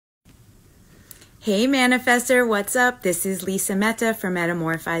Hey Manifestor, what's up? This is Lisa Mehta from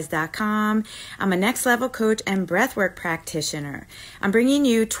Metamorphize.com. I'm a next level coach and breathwork practitioner. I'm bringing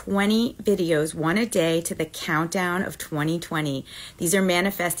you 20 videos, one a day, to the countdown of 2020. These are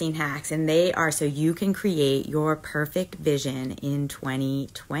manifesting hacks, and they are so you can create your perfect vision in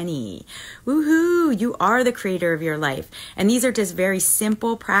 2020. Woohoo! You are the creator of your life. And these are just very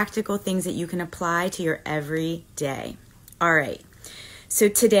simple, practical things that you can apply to your everyday. All right. So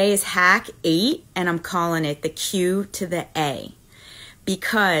today is hack 8, and I'm calling it the Q to the A,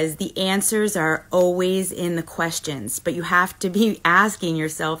 because the answers are always in the questions, but you have to be asking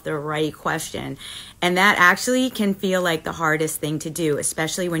yourself the right question. And that actually can feel like the hardest thing to do,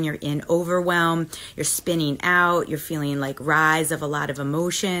 especially when you're in overwhelm, you're spinning out, you're feeling like rise of a lot of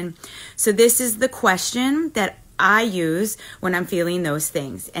emotion. So this is the question that I use when I'm feeling those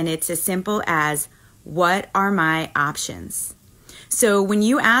things. And it's as simple as, what are my options? So when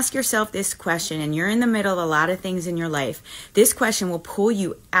you ask yourself this question and you're in the middle of a lot of things in your life, this question will pull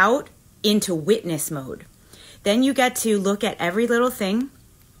you out into witness mode. Then you get to look at every little thing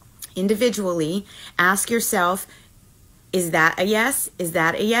individually, ask yourself, is that a yes? Is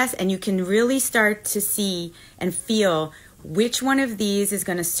that a yes? And you can really start to see and feel which one of these is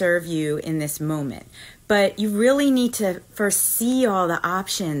going to serve you in this moment. But you really need to first see all the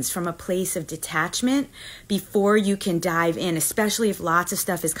options from a place of detachment before you can dive in, especially if lots of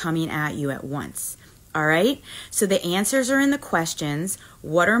stuff is coming at you at once. All right? So the answers are in the questions.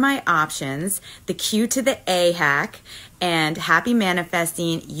 What are my options? The Q to the A hack. And happy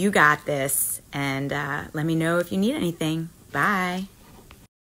manifesting. You got this. And let me know if you need anything. Bye.